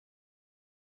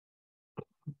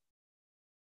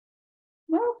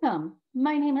Welcome.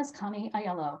 My name is Connie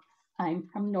Aiello. I'm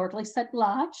from Nordlyset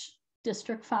Lodge,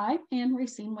 District 5 in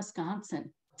Racine,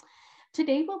 Wisconsin.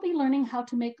 Today we'll be learning how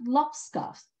to make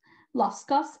lapskaus.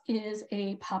 Lapskaus is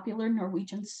a popular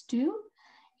Norwegian stew.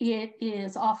 It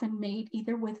is often made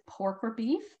either with pork or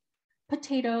beef,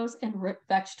 potatoes, and root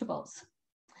vegetables.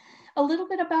 A little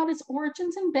bit about its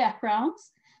origins and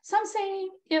backgrounds. Some say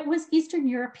it was Eastern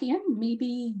European,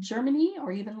 maybe Germany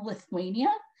or even Lithuania,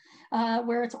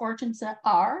 where its origins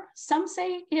are. Some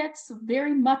say it's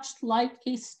very much like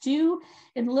a stew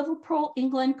in Liverpool,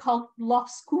 England called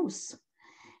Lapskaus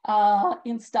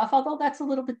in stuff, although that's a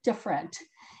little bit different.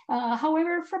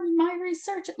 However, from my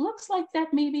research, it looks like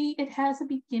that maybe it has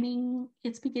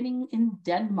it's beginning in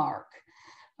Denmark,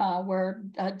 where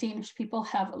Danish people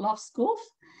have Lapskaus.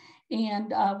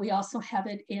 And we also have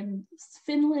it in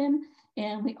Finland,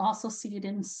 and we also see it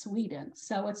in Sweden.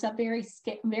 So it's a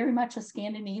very much a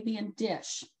Scandinavian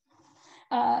dish.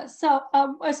 As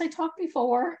I talked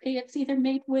before, it's either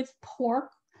made with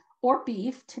pork or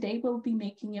beef. Today we'll be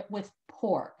making it with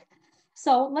pork.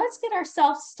 So let's get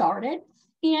ourselves started.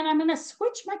 And I'm gonna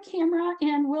switch my camera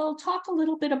and we'll talk a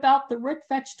little bit about the root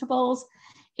vegetables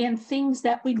and things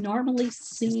that we normally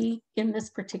see in this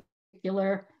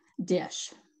particular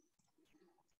dish.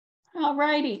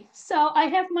 Alrighty, so I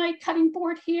have my cutting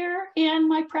board here and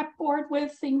my prep board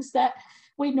with things that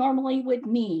we normally would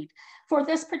need. For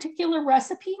this particular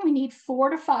recipe, we need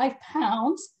 4 to 5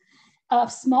 pounds of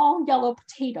small yellow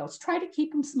potatoes. Try to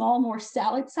keep them small, more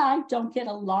salad side. Don't get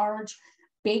a large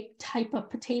baked type of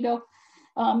potato.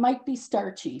 Might be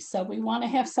starchy. So we want to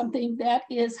have something that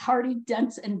is hearty,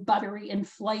 dense, and buttery in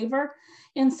flavor,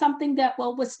 and something that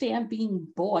will withstand being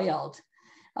boiled.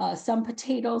 Some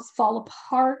potatoes fall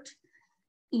apart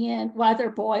and while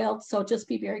they're boiled, so just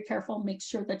be very careful, make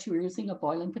sure that you're using a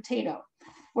boiling potato.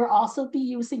 We'll also be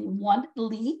using 1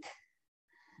 leek,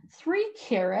 3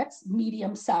 carrots,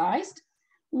 medium sized,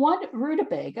 1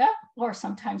 rutabaga, or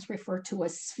sometimes referred to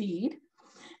as swede.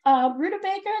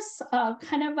 Rutabagas,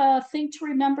 kind of a thing to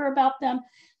remember about them,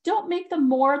 don't make them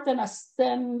more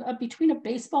than between a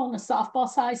baseball and a softball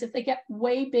size. If they get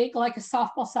way big, like a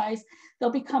softball size, they'll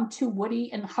become too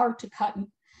woody and hard to cut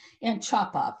and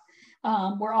chop up.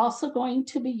 We're also going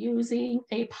to be using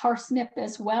a parsnip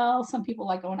as well. Some people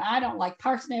like going, I don't like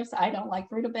parsnips, I don't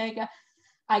like rutabaga.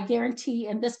 I guarantee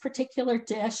in this particular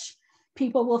dish,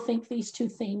 people will think these two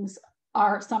things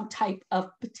are some type of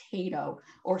potato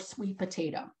or sweet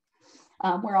potato.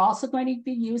 We're also going to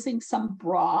be using some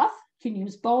broth. You can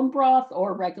use bone broth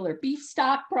or regular beef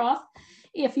stock broth.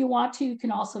 If you want to, you can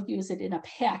also use it in a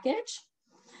package.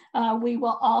 We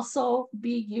will also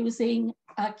be using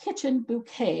a kitchen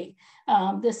bouquet.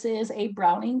 This is a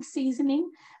browning seasoning.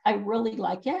 I really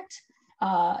like it.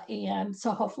 And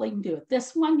so hopefully you can do it.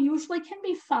 This one usually can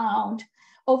be found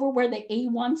over where the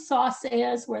A1 sauce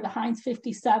is, where the Heinz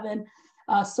 57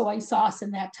 soy sauce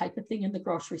and that type of thing in the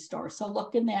grocery store. So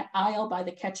look in that aisle by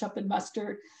the ketchup and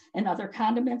mustard and other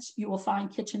condiments. You will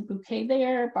find kitchen bouquet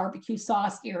there, barbecue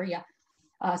sauce area.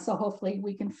 So hopefully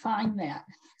we can find that.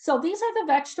 So these are the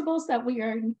vegetables that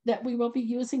we will be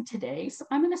using today. So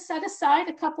I'm going to set aside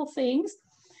a couple things,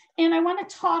 and I want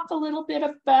to talk a little bit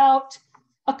about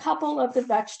a couple of the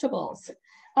vegetables.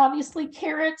 Obviously,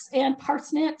 carrots and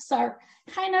parsnips are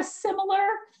kind of similar,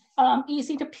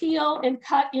 easy to peel and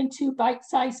cut into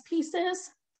bite-sized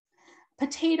pieces.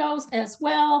 Potatoes as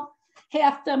well,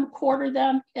 half them, quarter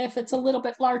them. If it's a little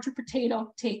bit larger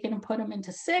potato, take it and put them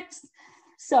into 6.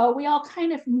 So we all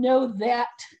kind of know that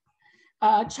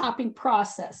chopping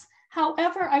process.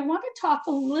 However, I want to talk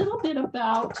a little bit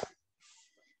about,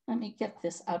 let me get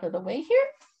this out of the way here.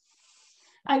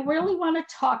 I really want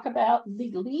to talk about the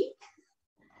leek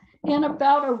and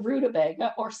about a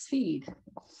rutabaga or swede.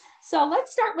 So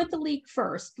let's start with the leek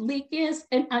first. Leek is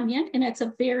an onion, and it's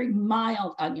a very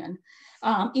mild onion,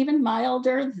 even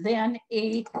milder than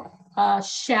a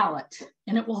shallot,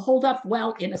 and it will hold up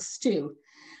well in a stew.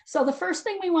 So the first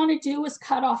thing we want to do is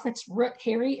cut off its root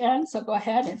hairy end. So go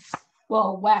ahead and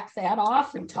we'll whack that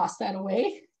off and toss that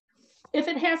away. If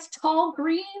it has tall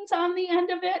greens on the end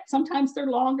of it, sometimes they're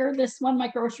longer. This one, my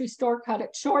grocery store, cut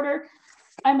it shorter.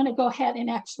 I'm going to go ahead and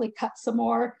actually cut some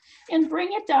more and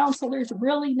bring it down so there's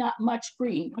really not much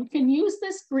green. You can use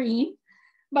this green,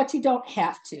 but you don't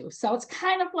have to. So it's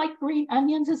kind of like green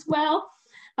onions as well,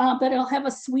 but it'll have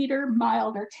a sweeter,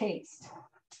 milder taste.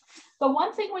 But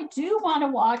one thing we do want to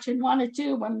watch and want to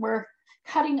do when we're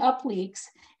cutting up leeks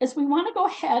is we want to go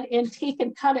ahead and take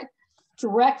and cut it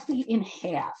directly in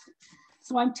half.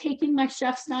 So I'm taking my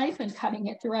chef's knife and cutting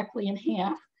it directly in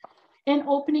half and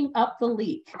opening up the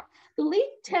leek. The leek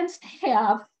tends to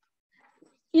have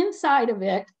inside of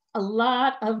it a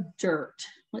lot of dirt.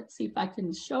 Let's see if I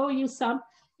can show you some.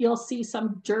 You'll see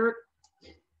some dirt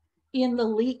in the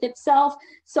leek itself.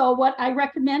 So what I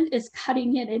recommend is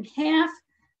cutting it in half,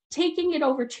 taking it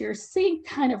over to your sink,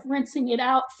 kind of rinsing it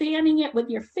out, fanning it with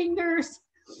your fingers,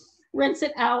 rinse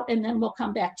it out, and then we'll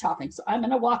come back chopping. So I'm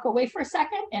gonna walk away for a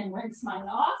second and rinse mine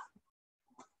off.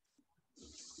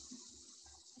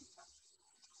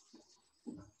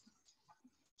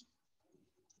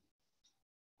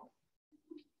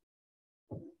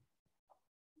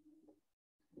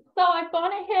 So I've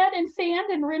gone ahead and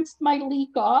fanned and rinsed my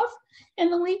leek off.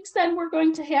 And the leeks then we're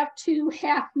going to have 2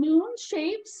 half moon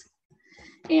shapes.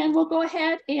 And we'll go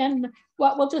ahead and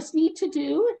what we'll just need to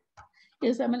do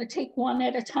is I'm going to take one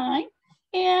at a time.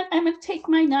 And I'm going to take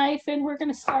my knife and we're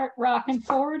going to start rocking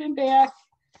forward and back,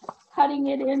 cutting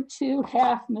it into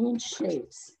half moon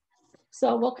shapes.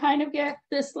 So we'll kind of get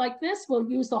this like this. We'll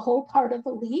use the whole part of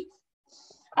the leek.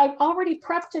 I've already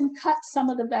prepped and cut some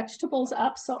of the vegetables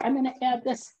up. So I'm going to add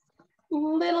this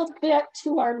little bit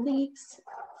to our leeks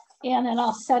and then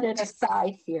I'll set it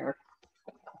aside here.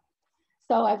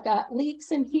 So I've got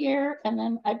leeks in here and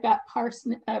then I've got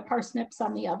parsnips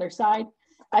on the other side.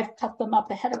 I've cut them up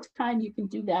ahead of time. You can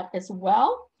do that as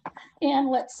well. And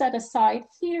let's set aside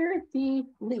here the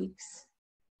leeks.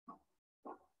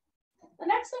 The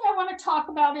next thing I want to talk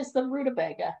about is the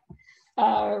rutabaga.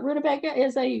 Rutabaga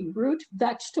is a root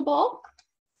vegetable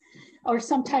or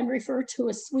sometimes referred to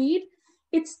as swede.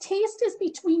 Its taste is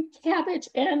between cabbage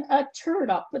and a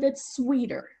turnip, but it's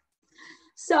sweeter.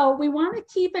 So we want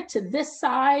to keep it to this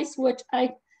size, which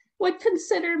I would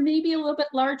consider maybe a little bit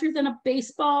larger than a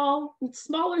baseball,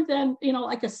 smaller than, you know,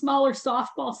 like a smaller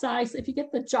softball size. If you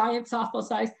get the giant softball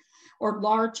size or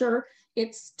larger,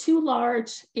 it's too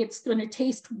large. It's going to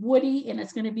taste woody and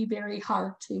it's going to be very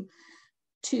hard to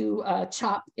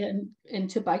chop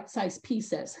into bite-sized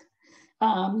pieces.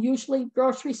 Usually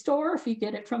grocery store, if you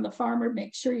get it from the farmer,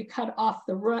 make sure you cut off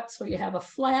the root so you have a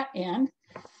flat end.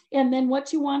 And then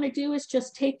what you want to do is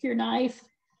just take your knife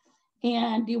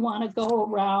and you want to go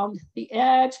around the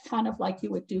edge, kind of like you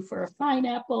would do for a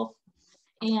pineapple,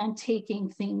 and taking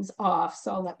things off.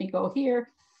 So let me go here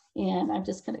and I'm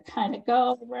just going to kind of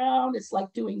go around. It's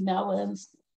like doing melons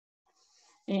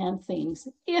and things.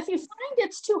 If you find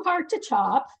it's too hard to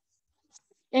chop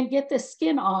and get the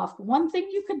skin off, one thing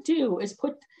you could do is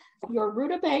put your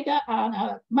rutabaga on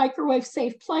a microwave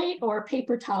safe plate or a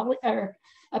paper towel, or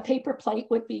a paper plate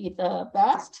would be the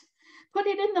best. Put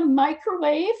it in the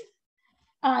microwave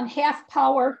on half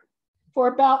power for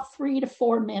about 3 to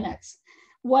 4 minutes.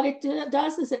 What it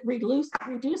does is it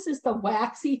reduces the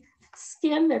waxy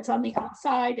skin that's on the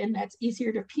outside, and that's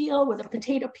easier to peel with a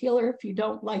potato peeler if you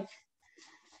don't like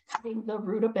cutting the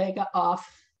rutabaga off,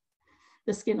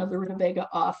 the skin of the rutabaga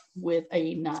off with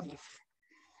a knife.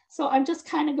 So I'm just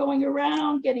kind of going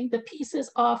around getting the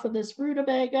pieces off of this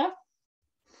rutabaga.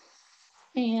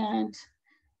 And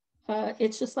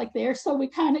it's just like there. So we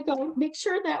kind of go, make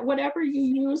sure that whatever you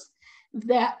use,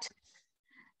 that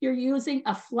you're using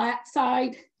a flat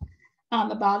side on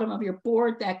the bottom of your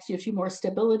board. That gives you more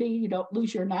stability. You don't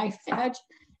lose your knife edge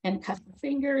and cut your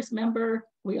fingers. Remember,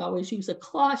 we always use a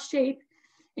claw shape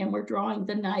and we're drawing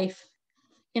the knife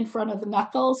in front of the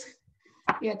knuckles.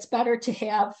 It's better to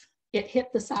have it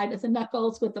hit the side of the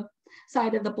knuckles with the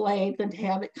side of the blade than to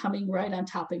have it coming right on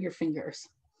top of your fingers.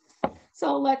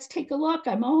 So let's take a look.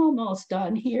 I'm almost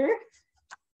done here.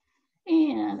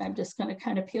 And I'm just going to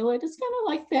kind of peel it. It's kind of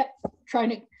like that, trying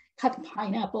to cut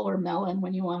pineapple or melon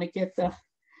when you want to get the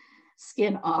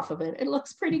skin off of it. It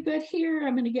looks pretty good here.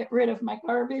 I'm going to get rid of my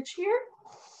garbage here.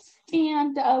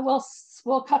 And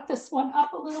we'll cut this one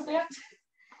up a little bit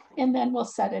and then we'll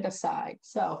set it aside.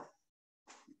 So,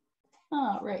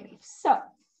 alrighty. So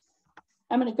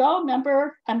I'm going to go.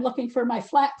 Remember, I'm looking for my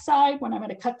flat side when I'm going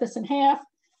to cut this in half.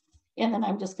 And then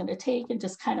I'm just going to take and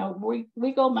just kind of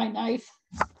wiggle my knife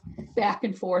back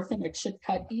and forth and it should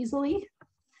cut easily.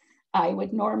 I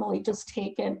would normally just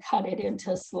take and cut it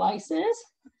into slices.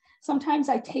 Sometimes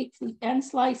I take the end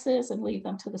slices and leave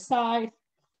them to the side.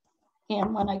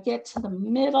 And when I get to the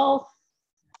middle,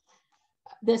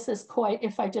 this is quite,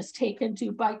 if I just take and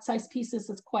do bite-sized pieces,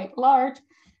 it's quite large.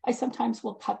 I sometimes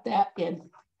will cut that in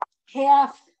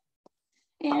half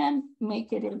and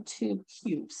make it into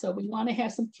cubes. So we want to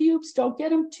have some cubes. Don't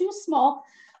get them too small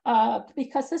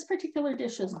because this particular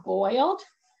dish is boiled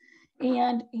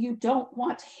and you don't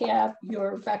want to have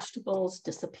your vegetables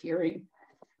disappearing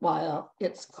while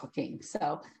it's cooking.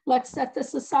 So let's set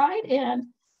this aside and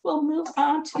we'll move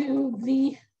on to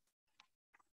the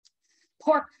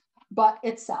pork butt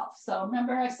itself. So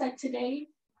remember I said today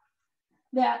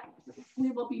that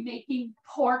we will be making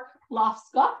pork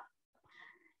Lapskaus.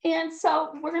 And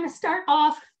so we're going to start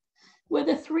off with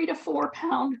a 3 to 4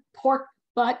 pound pork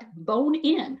butt bone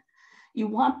in. You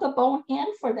want the bone in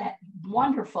for that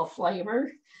wonderful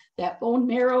flavor, that bone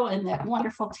marrow, and that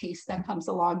wonderful taste that comes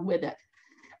along with it.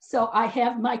 So I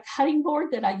have my cutting board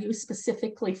that I use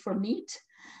specifically for meat.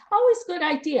 Always good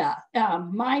idea.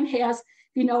 Mine has,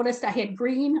 if you noticed, I had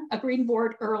a green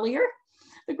board earlier.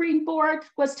 The green board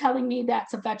was telling me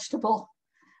that's a vegetable,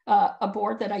 a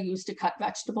board that I use to cut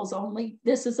vegetables only.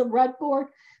 This is a red board.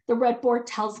 The red board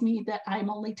tells me that I'm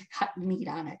only to cut meat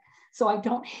on it. So I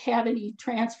don't have any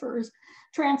transference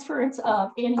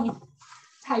of any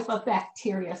type of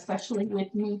bacteria, especially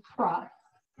with meat products.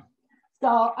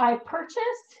 So I purchased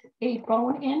a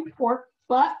bone-in pork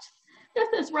butt. This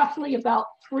is roughly about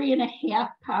 3.5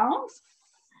 pounds.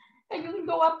 And you can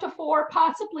go up to 4,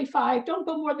 possibly 5. Don't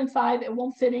go more than 5. It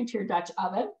won't fit into your Dutch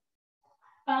oven.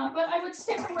 But I would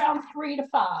stick around 3 to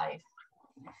 5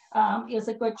 is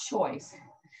a good choice.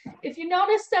 If you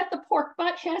notice that the pork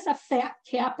butt has a fat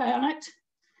cap on it,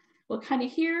 we'll kind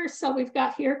of here, so we've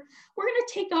got here, we're going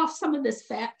to take off some of this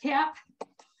fat cap.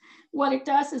 What it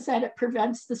does is that it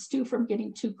prevents the stew from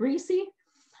getting too greasy.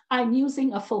 I'm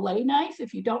using a fillet knife.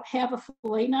 If you don't have a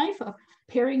fillet knife, a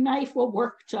paring knife will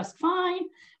work just fine,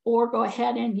 or go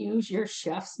ahead and use your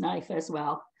chef's knife as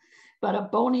well. But a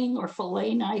boning or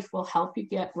fillet knife will help you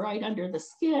get right under the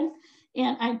skin.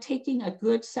 And I'm taking a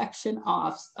good section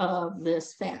off of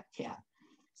this fat cap.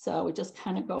 So we just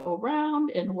kind of go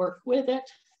around and work with it.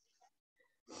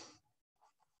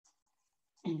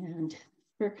 And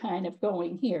we're kind of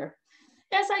going here.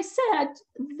 As I said,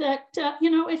 that,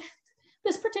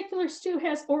 this particular stew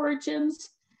has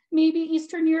origins, maybe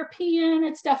Eastern European.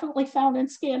 It's definitely found in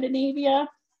Scandinavia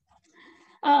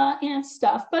and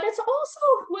stuff. But it's also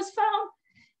was found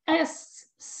as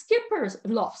skipper's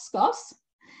Lapskaus.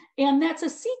 And that's a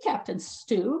sea captain's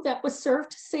stew that was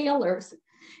served to sailors.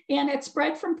 And it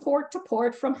spread from port to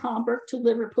port, from Hamburg to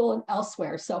Liverpool and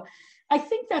elsewhere. So I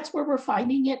think that's where we're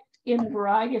finding it in a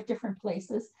variety of different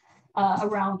places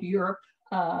around Europe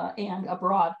and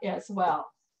abroad as well.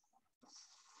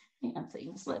 And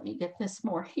things, let me get this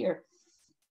more here.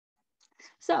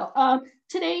 So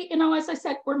today, as I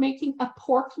said, we're making a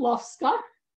pork lofska.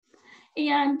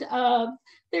 And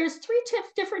there's 3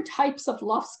 different types of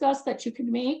lofskas that you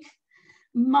can make.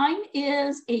 Mine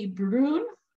is a bruin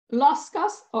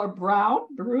lofskas, or brown.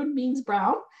 Bruin means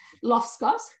brown,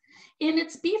 lofskas. And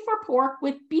it's beef or pork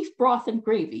with beef broth and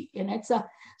gravy. And it's a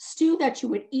stew that you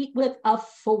would eat with a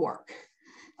fork.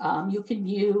 You can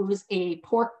use a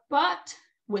pork butt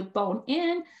with bone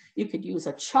in. You could use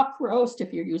a chuck roast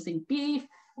if you're using beef,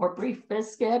 or beef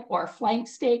biscuit, or flank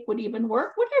steak would even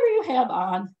work. Whatever you have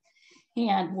on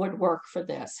hand would work for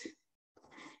this.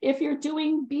 If you're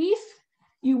doing beef,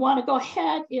 you want to go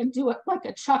ahead and do it like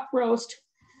a chuck roast,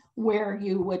 where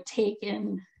you would take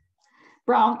and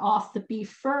brown off the beef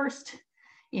first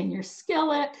in your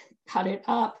skillet, cut it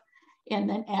up, and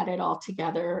then add it all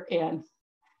together and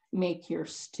make your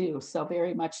stew. So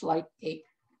very much like a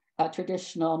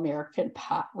traditional American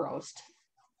pot roast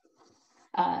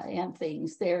and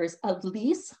things. There's a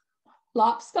lees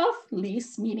lopstuff,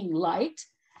 lees meaning light,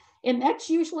 and that's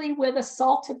usually with a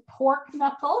salted pork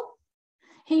knuckle,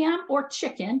 ham, or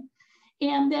chicken.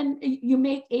 And then you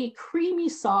make a creamy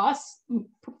sauce,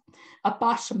 a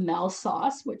bechamel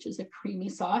sauce, which is a creamy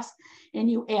sauce, and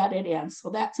you add it in. So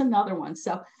that's another one.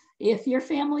 So if your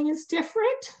family is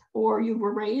different, or you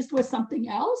were raised with something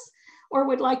else, or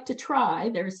would like to try,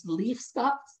 there's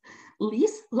lofska,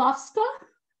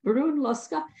 bruin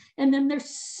lofska, and then there's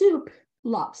soup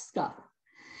lofska.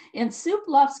 And soup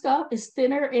lofska is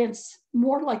thinner and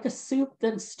more like a soup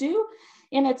than stew,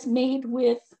 and it's made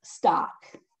with stock.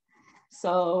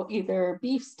 So either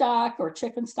beef stock or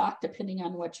chicken stock, depending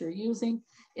on what you're using.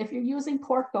 If you're using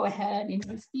pork, go ahead and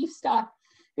use beef stock.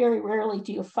 Very rarely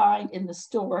do you find in the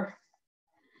store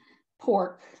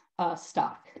pork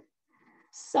stock.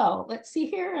 So let's see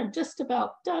here. I'm just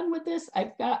about done with this.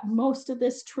 I've got most of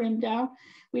this trimmed down.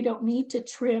 We don't need to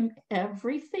trim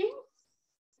everything,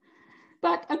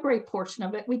 but a great portion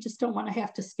of it. We just don't want to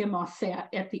have to skim off fat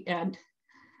at the end,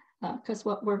 because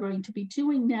what we're going to be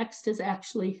doing next is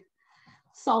actually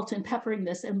salt and peppering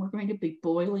this, and we're going to be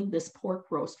boiling this pork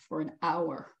roast for an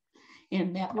hour.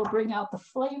 And that will bring out the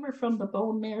flavor from the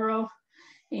bone marrow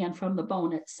and from the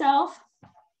bone itself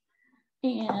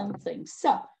and things.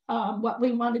 So what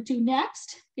we want to do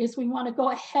next is we want to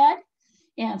go ahead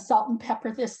and salt and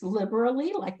pepper this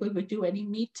liberally, like we would do any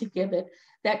meat, to give it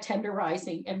that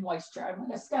tenderizing and moisture. I'm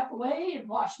going to step away and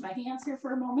wash my hands here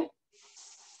for a moment.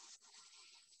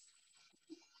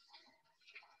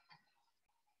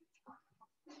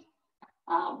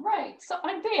 All right, so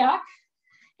I'm back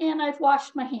and I've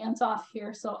washed my hands off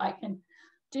here so I can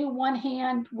do one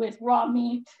hand with raw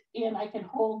meat and I can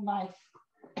hold my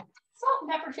salt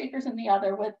and pepper shakers in the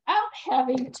other without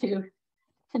having to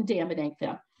contaminate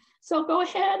them. So go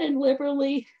ahead and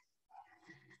liberally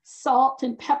salt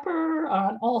and pepper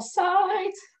on all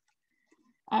sides.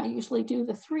 I usually do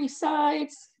the 3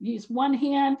 sides, use one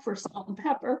hand for salt and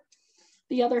pepper,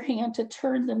 the other hand to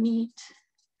turn the meat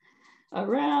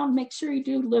around. Make sure you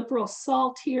do liberal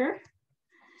salt here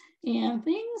and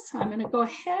things. I'm gonna go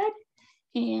ahead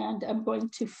and I'm going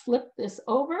to flip this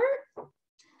over,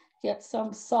 get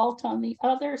some salt on the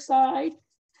other side.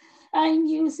 I'm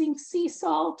using sea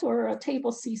salt or a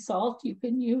table sea salt. You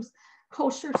can use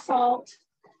kosher salt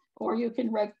or you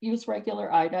can use regular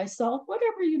iodized salt,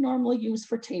 whatever you normally use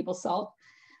for table salt.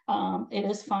 It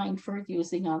is fine for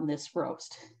using on this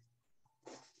roast.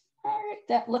 All right,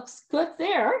 that looks good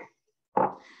there.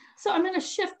 So I'm gonna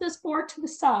shift this board to the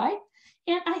side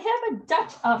and I have a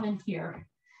Dutch oven here.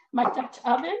 My Dutch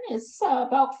oven is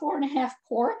about 4.5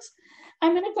 quarts.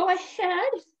 I'm gonna go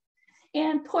ahead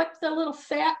and put the little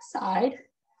fat side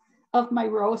of my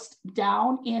roast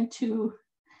down into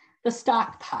the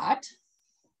stock pot.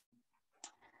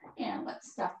 And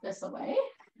let's stuff this away.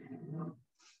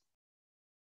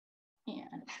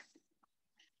 And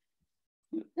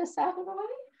move this out of the way.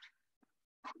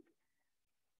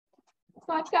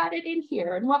 So I've got it in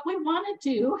here. And what we want to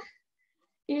do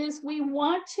is we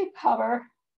want to cover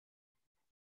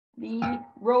the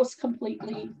roast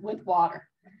completely with water.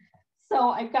 So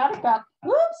I've got about,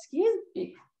 oops, excuse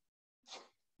me.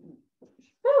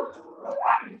 Whew.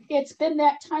 It's been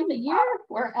that time of year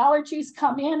where allergies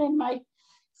come in and my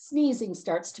sneezing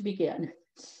starts to begin.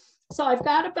 So I've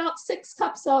got about 6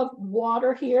 cups of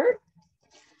water here.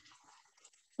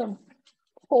 Some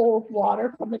cold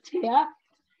water from the tap.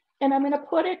 And I'm going to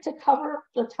put it to cover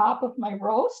the top of my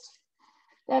roast.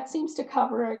 That seems to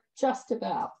cover it just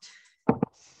about.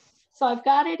 So I've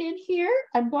got it in here.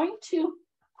 I'm going to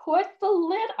put the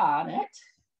lid on it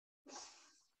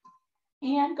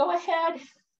and go ahead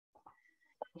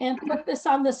and put this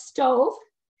on the stove,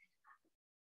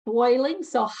 boiling,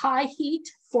 so high heat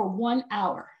for 1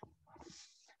 hour.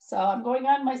 So I'm going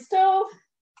on my stove,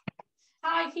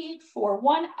 high heat for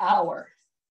 1 hour.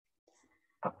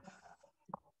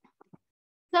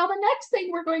 Now the next thing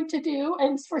we're going to do,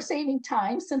 and for saving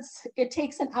time, since it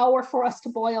takes an hour for us to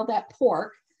boil that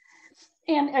pork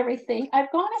and everything, I've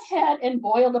gone ahead and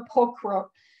boiled a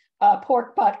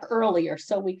pork butt earlier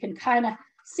so we can kind of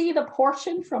see the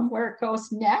portion from where it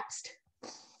goes next.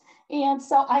 And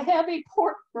so I have a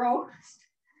pork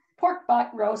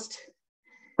butt roast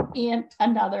in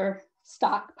another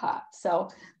stock pot. So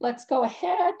let's go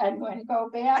ahead. I'm going to go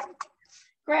back,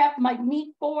 grab my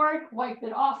meat board, wipe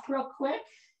it off real quick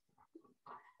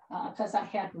because I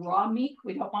had raw meat.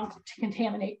 We don't want to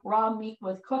contaminate raw meat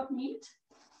with cooked meat.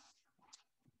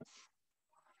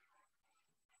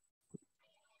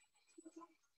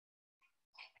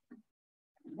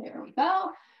 There we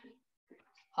go.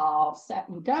 All set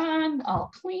and done,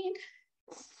 all cleaned.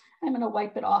 I'm going to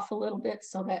wipe it off a little bit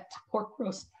so that pork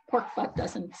butt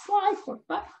doesn't slide, pork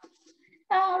butt.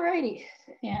 All righty,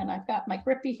 and I've got my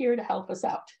grippy here to help us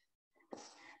out.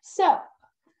 So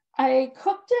I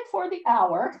cooked it for the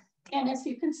hour, and as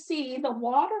you can see, the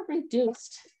water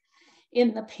reduced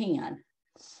in the pan.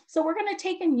 So we're going to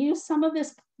take and use some of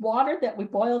this water that we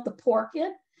boiled the pork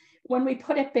in when we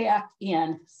put it back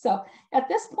in. So at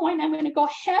this point, I'm going to go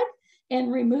ahead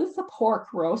and remove the pork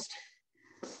roast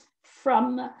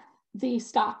from the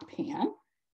stock pan.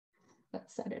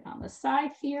 Let's set it on the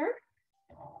side here.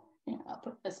 And I'll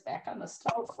put this back on the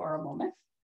stove for a moment.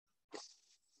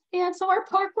 And so our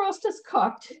pork roast is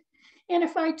cooked. And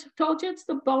if I told you it's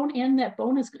the bone in, that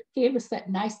bone gave us that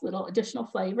nice little additional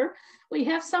flavor. We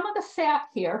have some of the fat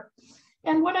here.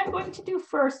 And what I'm going to do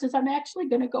first is I'm actually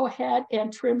going to go ahead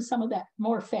and trim some of that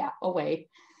more fat away.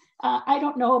 I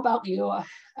don't know about you.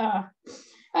 I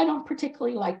don't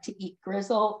particularly like to eat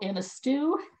grizzle in a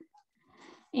stew.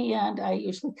 And I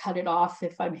usually cut it off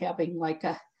if I'm having like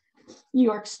a New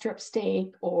York strip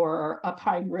steak or a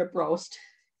prime rib roast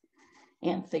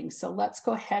and things. So let's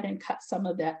go ahead and cut some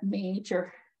of that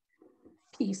major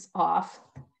piece off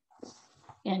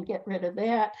and get rid of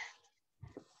that.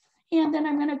 And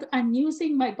then I'm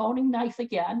using my boning knife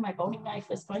again. My boning knife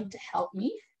is going to help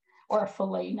me, or a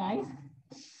fillet knife.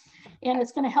 And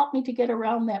it's going to help me to get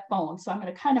around that bone. So I'm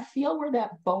going to kind of feel where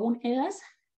that bone is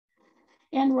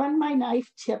and run my knife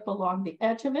tip along the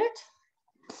edge of it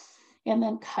and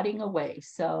then cutting away.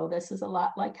 So this is a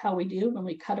lot like how we do when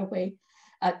we cut away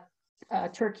a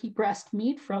turkey breast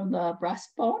meat from the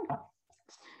breastbone.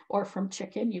 or from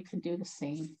chicken, you can do the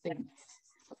same thing.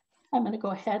 I'm going to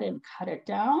go ahead and cut it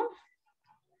down.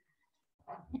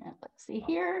 And let's see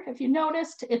here. If you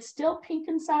noticed, it's still pink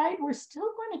inside. We're still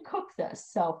going to cook this.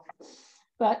 So,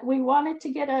 but we wanted to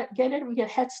get a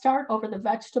head start over the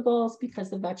vegetables because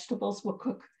the vegetables will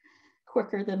cook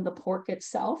quicker than the pork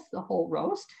itself, the whole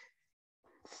roast.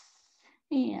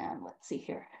 And let's see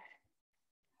here.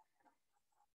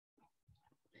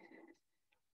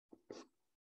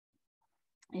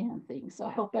 And things. So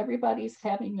I hope everybody's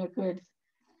having a good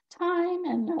time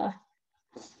and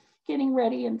getting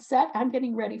ready and set. I'm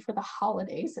getting ready for the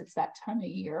holidays. It's that time of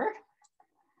year.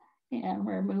 And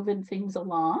we're moving things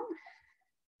along.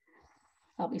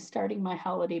 I'll be starting my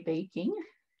holiday baking.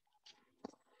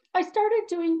 I started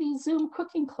doing these Zoom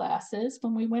cooking classes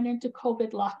when we went into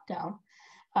COVID lockdown.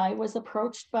 I was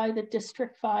approached by the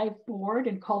District 5 board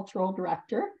and cultural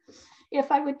director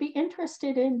if I would be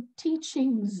interested in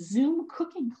teaching Zoom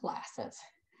cooking classes.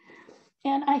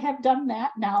 And I have done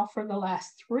that now for the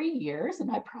last 3 years,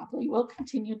 and I probably will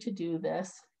continue to do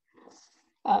this.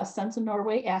 Sons of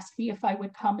Norway asked me if I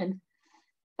would come and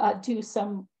do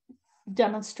some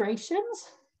demonstrations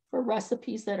for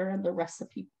recipes that are in the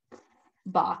recipe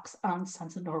box on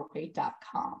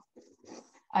sonsofnorway.com.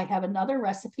 I have another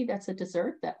recipe that's a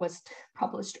dessert that was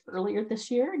published earlier this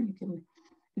year, and you can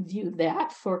view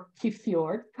that for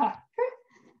Kefjord,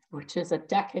 which is a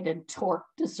decadent torque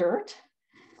dessert,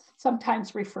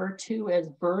 sometimes referred to as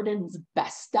Burden's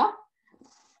Besta.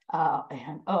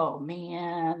 And oh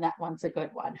man, that one's a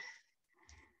good one.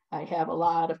 I have a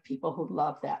lot of people who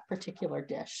love that particular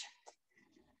dish.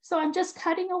 So I'm just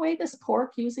cutting away this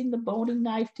pork using the boning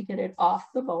knife to get it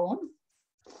off the bone.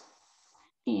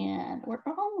 And we're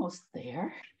almost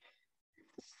there.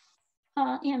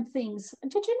 And things.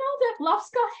 Did you know that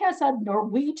Lapskaus has a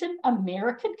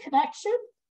Norwegian-American connection?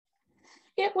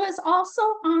 It was also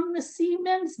on the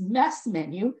Seaman's mess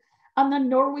menu on the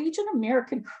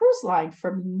Norwegian-American cruise line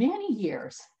for many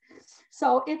years.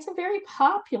 So it's a very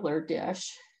popular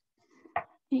dish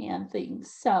and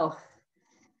things. So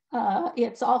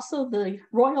it's also the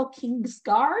Royal King's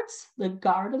Guards, the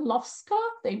Gardelofska,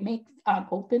 they make on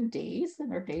open days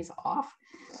and their days off.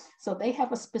 So they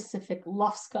have a specific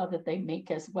lofska that they make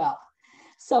as well.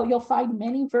 So you'll find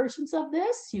many versions of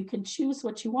this. You can choose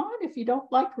what you want. If you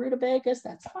don't like rutabagas,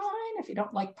 that's fine. If you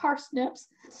don't like parsnips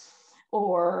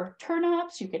or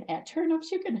turnips, you can add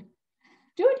turnips. You can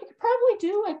do it. You could probably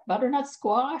do like butternut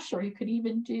squash, or you could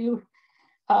even do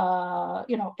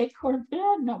acorn,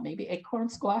 no, maybe acorn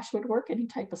squash would work. Any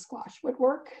type of squash would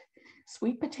work.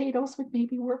 Sweet potatoes would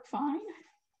maybe work fine.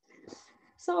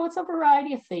 So it's a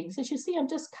variety of things. As you see, I'm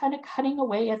just kind of cutting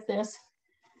away at this,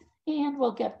 and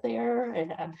we'll get there.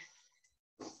 And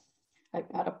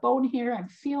I've got a bone here. I'm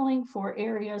feeling for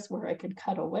areas where I can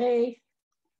cut away.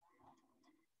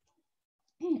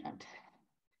 And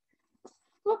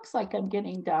looks like I'm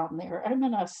getting down there. I'm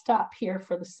going to stop here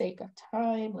for the sake of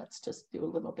time. Let's just do a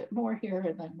little bit more here,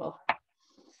 and then we'll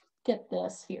get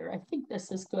this here. I think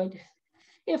this is good.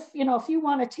 If you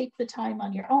want to take the time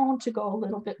on your own to go a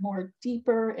little bit more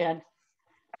deeper and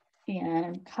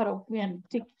cut and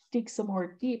dig some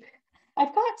more deep.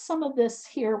 I've got some of this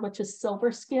here, which is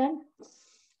silver skin.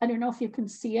 I don't know if you can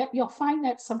see it. You'll find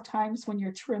that sometimes when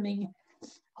you're trimming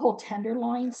whole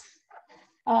tenderloins,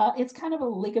 it's kind of a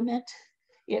ligament.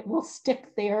 It will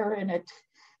stick there, and it's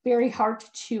very hard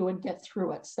to chew and get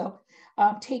through it. So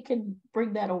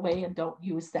bring that away and don't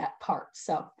use that part.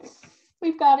 So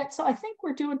we've got it. So I think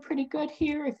we're doing pretty good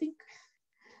here. I think,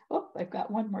 I've got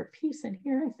one more piece in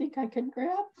here I think I can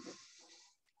grab.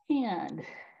 And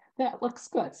that looks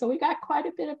good. So we got quite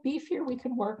a bit of beef here we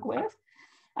can work with.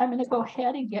 I'm going to go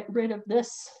ahead and get rid of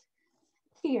this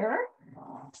here.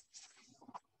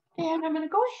 And I'm going to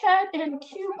go ahead and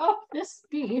cube up this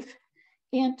beef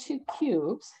into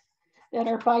cubes that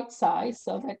are bite-sized,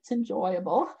 so that's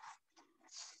enjoyable.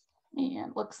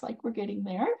 And looks like we're getting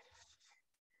there.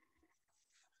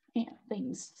 And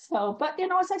things. So, but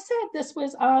as I said, this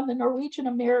was on the Norwegian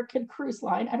American cruise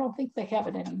line. I don't think they have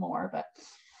it anymore, but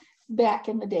back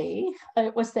in the day,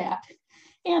 it was that.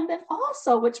 And then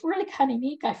also, what's really kind of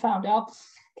neat, I found out,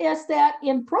 is that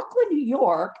in Brooklyn, New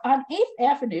York, on 8th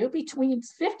Avenue between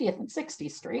 50th and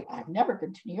 60th Street, I've never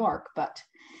been to New York, but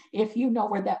if you know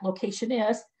where that location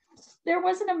is, there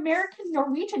was an American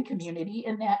Norwegian community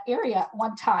in that area at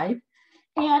one time,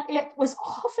 and it was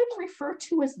often referred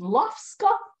to as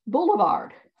Lofska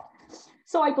Boulevard.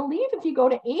 So I believe if you go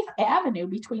to 8th Avenue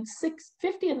between 50th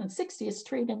and 60th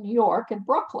Street in New York and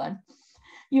Brooklyn,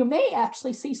 you may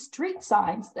actually see street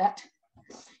signs that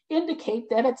indicate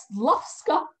that it's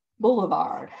Lofska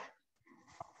Boulevard.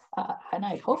 And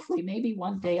I hopefully maybe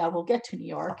one day I will get to New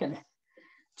York and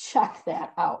check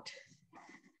that out.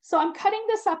 So I'm cutting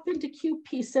this up into cube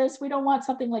pieces. We don't want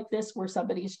something like this where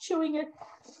somebody's chewing it.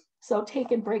 So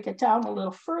take and break it down a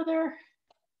little further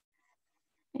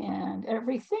and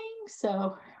everything.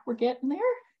 So we're getting there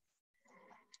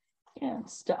and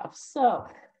stuff. So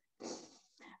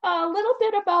a little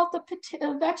bit about the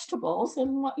vegetables.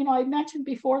 And, you know, I mentioned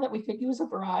before that we could use a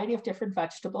variety of different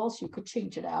vegetables. You could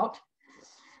change it out.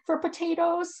 For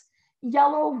potatoes,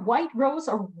 yellow, white rose,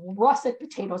 or russet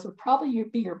potatoes would probably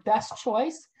be your best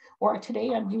choice. Or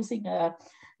today I'm using a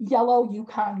yellow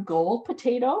Yukon Gold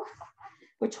potato,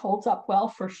 which holds up well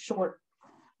for short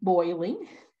boiling.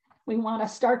 We want a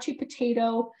starchy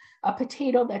potato, a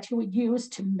potato that you would use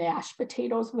to mash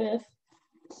potatoes with,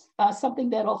 something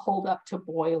that'll hold up to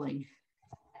boiling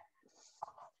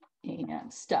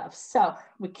and stuff. So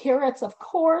with carrots, of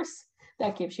course,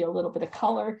 that gives you a little bit of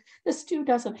color. The stew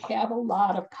doesn't have a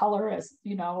lot of color, as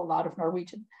you know, a lot of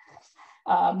Norwegian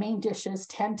main dishes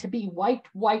tend to be white,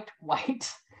 white,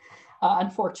 white.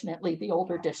 Unfortunately, the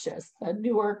older dishes. The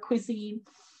newer cuisine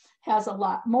has a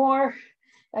lot more.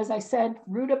 As I said,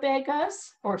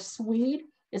 rutabagas or Swede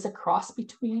is a cross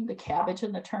between the cabbage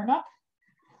and the turnip.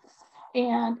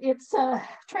 And it's a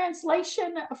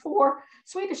translation for,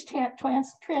 Swedish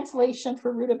translation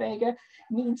for rutabaga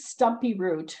means stumpy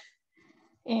root.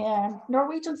 And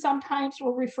Norwegian sometimes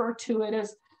will refer to it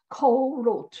as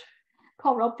kålrot.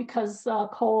 Kålrot because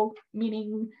kål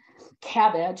meaning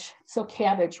cabbage, so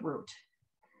cabbage root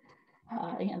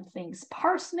and things.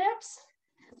 Parsnips,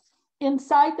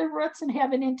 inside the roots and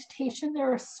have an indentation,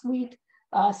 they're a sweet,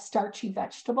 starchy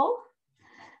vegetable.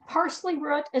 Parsley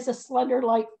root is a slender,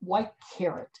 light white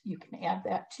carrot. You can add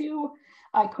that too.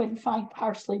 I couldn't find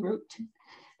parsley root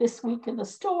this week in the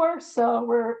store, so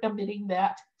we're omitting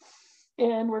that.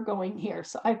 And we're going here.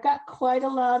 So I've got quite a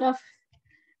lot of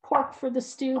pork for the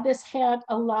stew. This had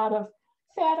a lot of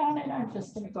fat on it. I'm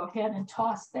just going to go ahead and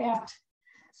toss that.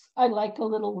 I like a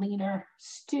little leaner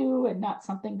stew and not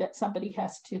something that somebody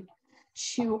has to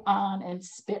chew on and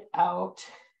spit out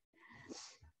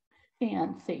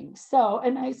and things. So,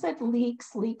 and I said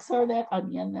leeks. Leeks are that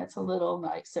onion that's a little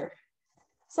nicer.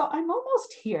 So I'm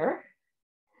almost here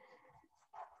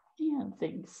and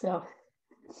things. So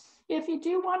if you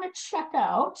do want to check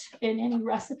out in any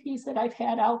recipes that I've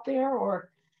had out there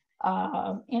or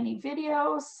any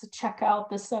videos, check out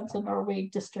the Sons of Norway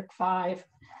District 5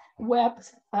 web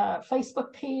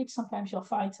Facebook page. Sometimes you'll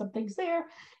find some things there.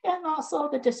 And also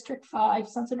the District 5,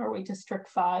 Sons of Norway District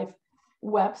 5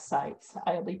 websites.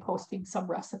 I'll be posting some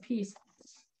recipes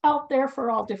out there for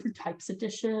all different types of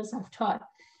dishes. I've taught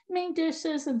main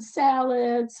dishes and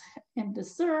salads and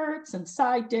desserts and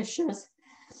side dishes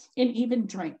and even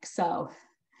drinks. So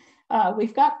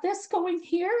we've got this going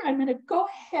here. I'm going to go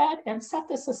ahead and set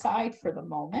this aside for the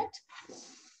moment.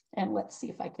 And let's see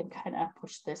if I can kind of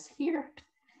push this here.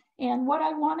 And what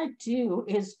I want to do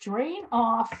is drain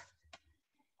off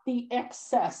the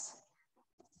excess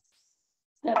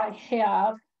that I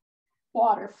have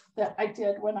water that I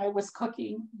did when I was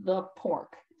cooking the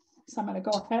pork. So I'm going to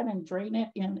go ahead and drain it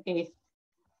in a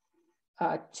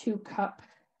 2-cup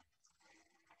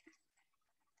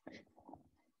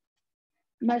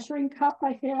measuring cup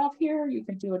I have here. You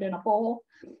can do it in a bowl.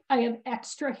 I have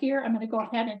extra here. I'm going to go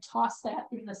ahead and toss that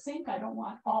in the sink. I don't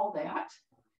want all that.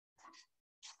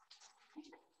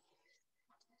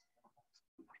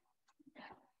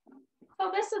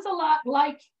 So this is a lot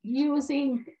like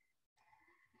using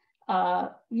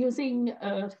pasta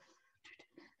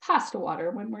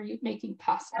water when we're making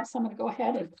pasta. So I'm going to go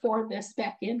ahead and pour this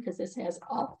back in because this has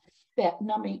all that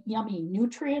yummy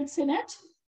nutrients in it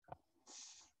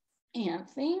and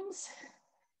things.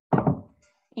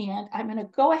 And I'm going to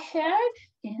go ahead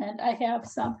and I have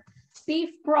some beef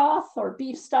broth or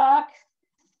beef stock,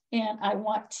 and I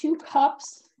want 2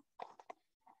 cups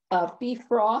of beef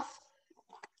broth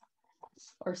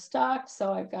or stock.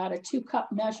 So I've got a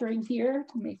 2-cup measuring here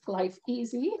to make life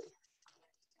easy.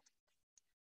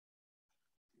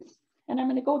 And I'm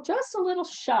going to go just a little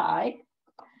shy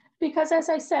because, as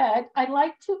I said, I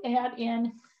like to add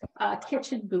in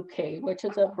kitchen bouquet, which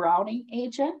is a browning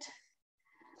agent.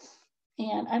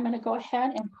 And I'm going to go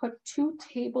ahead and put 2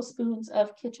 tablespoons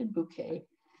of kitchen bouquet.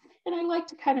 And I like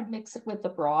to kind of mix it with the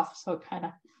broth, so it kind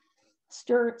of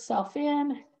stir itself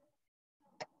in.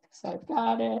 So I've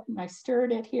got it, and I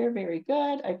stirred it here, very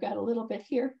good. I've got a little bit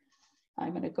here.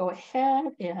 I'm going to go ahead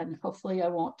and hopefully I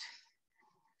won't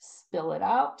spill it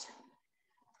out.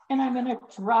 And I'm going to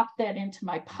drop that into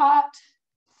my pot.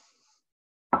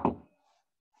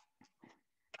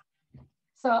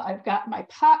 So I've got my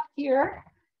pot here.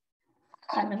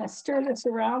 I'm going to stir this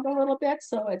around a little bit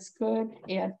so it's good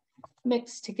and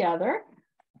mixed together.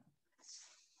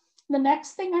 The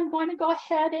next thing I'm going to go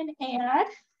ahead and add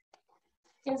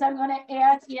is I'm going to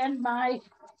add in my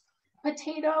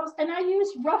potatoes, and I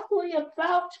use roughly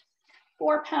about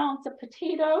 4 pounds of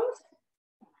potatoes.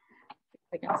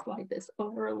 I can slide this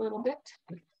over a little bit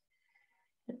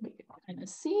and we can kind of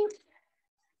see.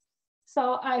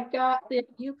 So I've got the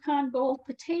Yukon Gold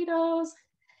potatoes,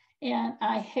 and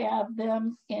I have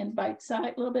them in bite-sized,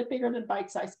 a little bit bigger than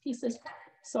bite-sized pieces.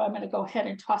 So I'm going to go ahead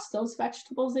and toss those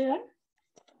vegetables in.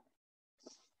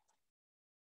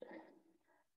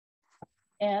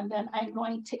 And then I'm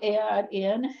going to add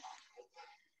in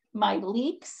my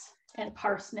leeks and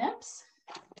parsnips.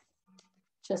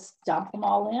 Just dump them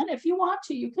all in. If you want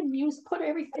to, you can put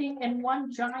everything in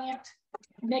one giant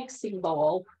mixing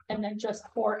bowl and then just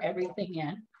pour everything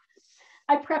in.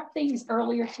 I prepped things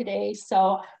earlier today,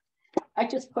 so I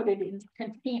just put it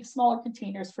in smaller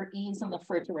containers for ease in the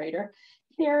refrigerator.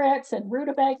 Carrots and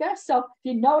rutabaga. So if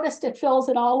you noticed, it fills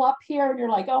it all up here and you're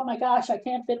like, oh my gosh, I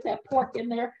can't fit that pork in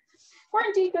there. We're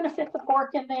indeed going to fit the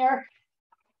pork in there,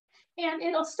 and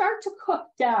it'll start to cook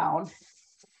down.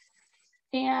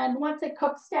 And once it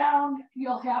cooks down,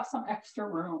 you'll have some extra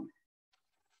room.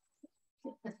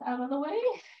 Get this out of the way.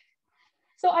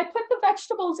 So I put the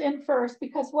vegetables in first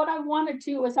because what I want to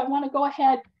do is I want to go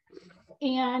ahead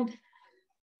and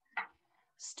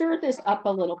stir this up a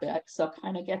little bit. So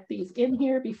kind of get these in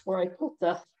here before I put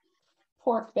the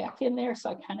pork back in there.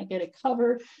 So I kind of get it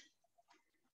covered.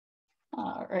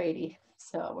 All righty,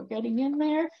 so we're getting in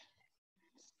there.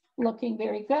 Looking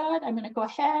very good. I'm going to go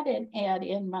ahead and add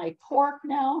in my pork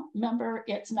now. Remember,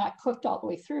 it's not cooked all the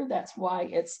way through. That's why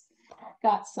it's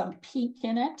got some pink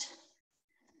in it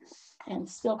and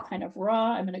still kind of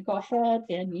raw. I'm going to go ahead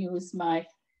and use my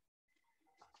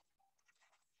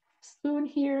spoon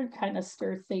here and kind of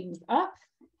stir things up.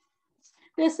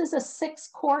 This is a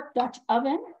 6-quart Dutch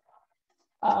oven.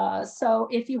 So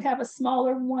if you have a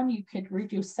smaller one, you could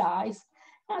reduce size.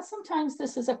 Sometimes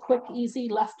this is a quick, easy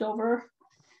leftover.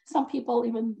 Some people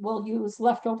even will use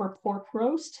leftover pork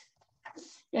roast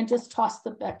and just toss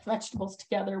the vegetables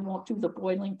together, won't do the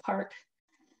boiling part.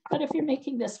 But if you're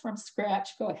making this from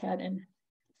scratch, go ahead and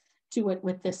do it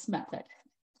with this method.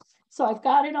 So I've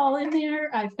got it all in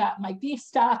there. I've got my beef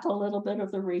stock, a little bit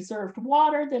of the reserved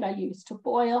water that I use to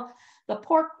boil, the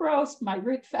pork roast, my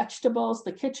root vegetables,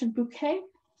 the kitchen bouquet,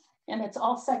 and it's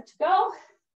all set to go.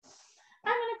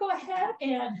 I'm going to go ahead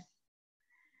and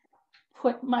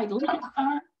put my lid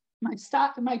on my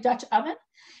stock in my Dutch oven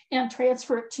and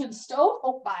transfer it to the stove.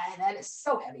 Oh my, that is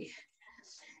so heavy.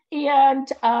 And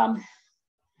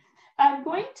I'm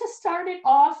going to start it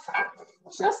off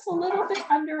just a little bit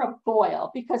under a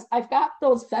boil because I've got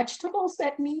those vegetables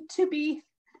that need to be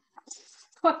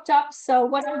cooked up. So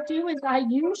what I do is I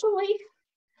usually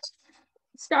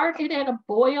start it at a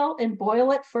boil and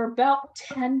boil it for about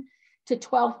 10 to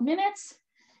 12 minutes.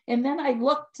 And then I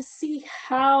look to see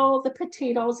how the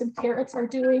potatoes and carrots are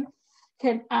doing.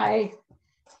 Can I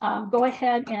go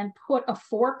ahead and put a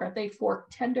fork? Are they fork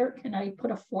tender? Can I put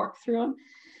a fork through them?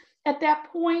 At that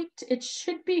point, it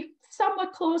should be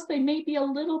somewhat close. They may be a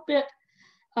little bit,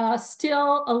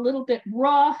 still a little bit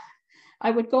raw.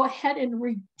 I would go ahead and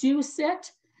reduce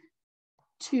it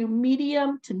to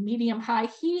medium high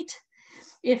heat.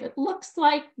 If it looks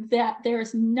like that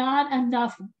there's not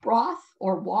enough broth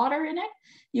or water in it,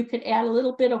 you could add a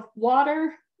little bit of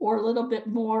water or a little bit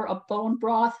more of bone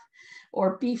broth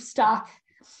or beef stock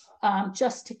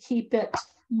just to keep it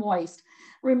moist.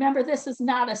 Remember, this is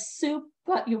not a soup,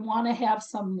 but you want to have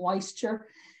some moisture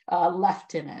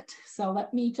left in it. So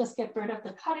let me just get rid of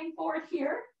the cutting board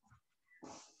here.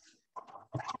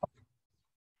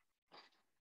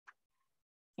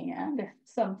 And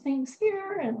some things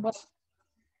here, and we'll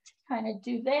kind of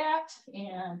do that.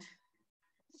 And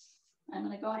I'm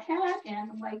going to go ahead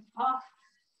and wipe off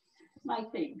my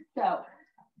thing. So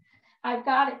I've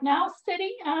got it now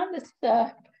sitting on this,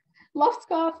 the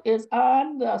Lapskaus is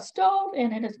on the stove,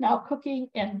 and it is now cooking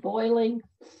and boiling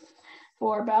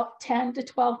for about 10 to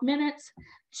 12 minutes.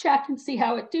 Check and see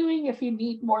how it's doing. If you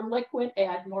need more liquid,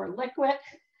 add more liquid.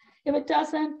 If it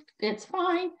doesn't, it's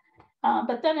fine.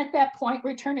 But then at that point,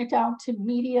 we turn it down to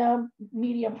medium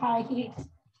high heat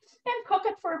and cook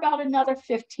it for about another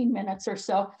 15 minutes or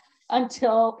so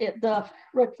until the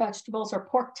root vegetables are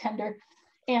pork tender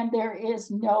and there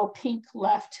is no pink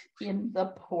left in the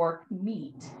pork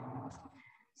meat.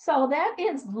 So that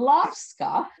is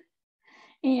Lapskaus.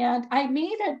 And I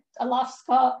made a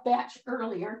Lapskaus batch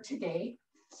earlier today.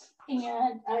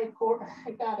 And I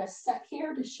got a set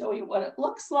here to show you what it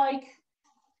looks like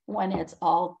when it's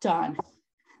all done.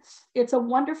 It's a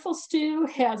wonderful stew,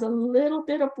 has a little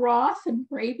bit of broth and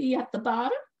gravy at the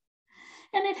bottom,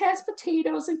 and it has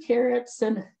potatoes and carrots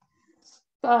and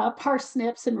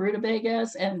parsnips and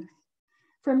rutabagas. And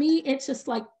for me, it's just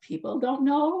like people don't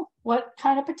know what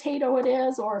kind of potato it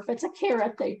is, or if it's a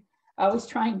carrot, they always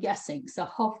try and guessing. So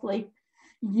hopefully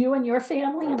you and your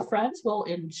family and friends will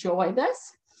enjoy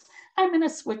this. I'm going to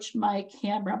switch my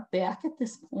camera back at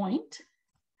this point.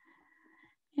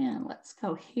 And let's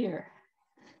go here.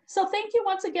 So thank you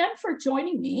once again for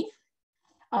joining me.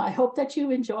 I hope that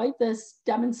you enjoyed this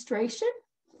demonstration.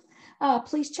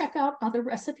 Please check out other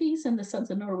recipes in the Sons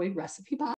of Norway recipe box.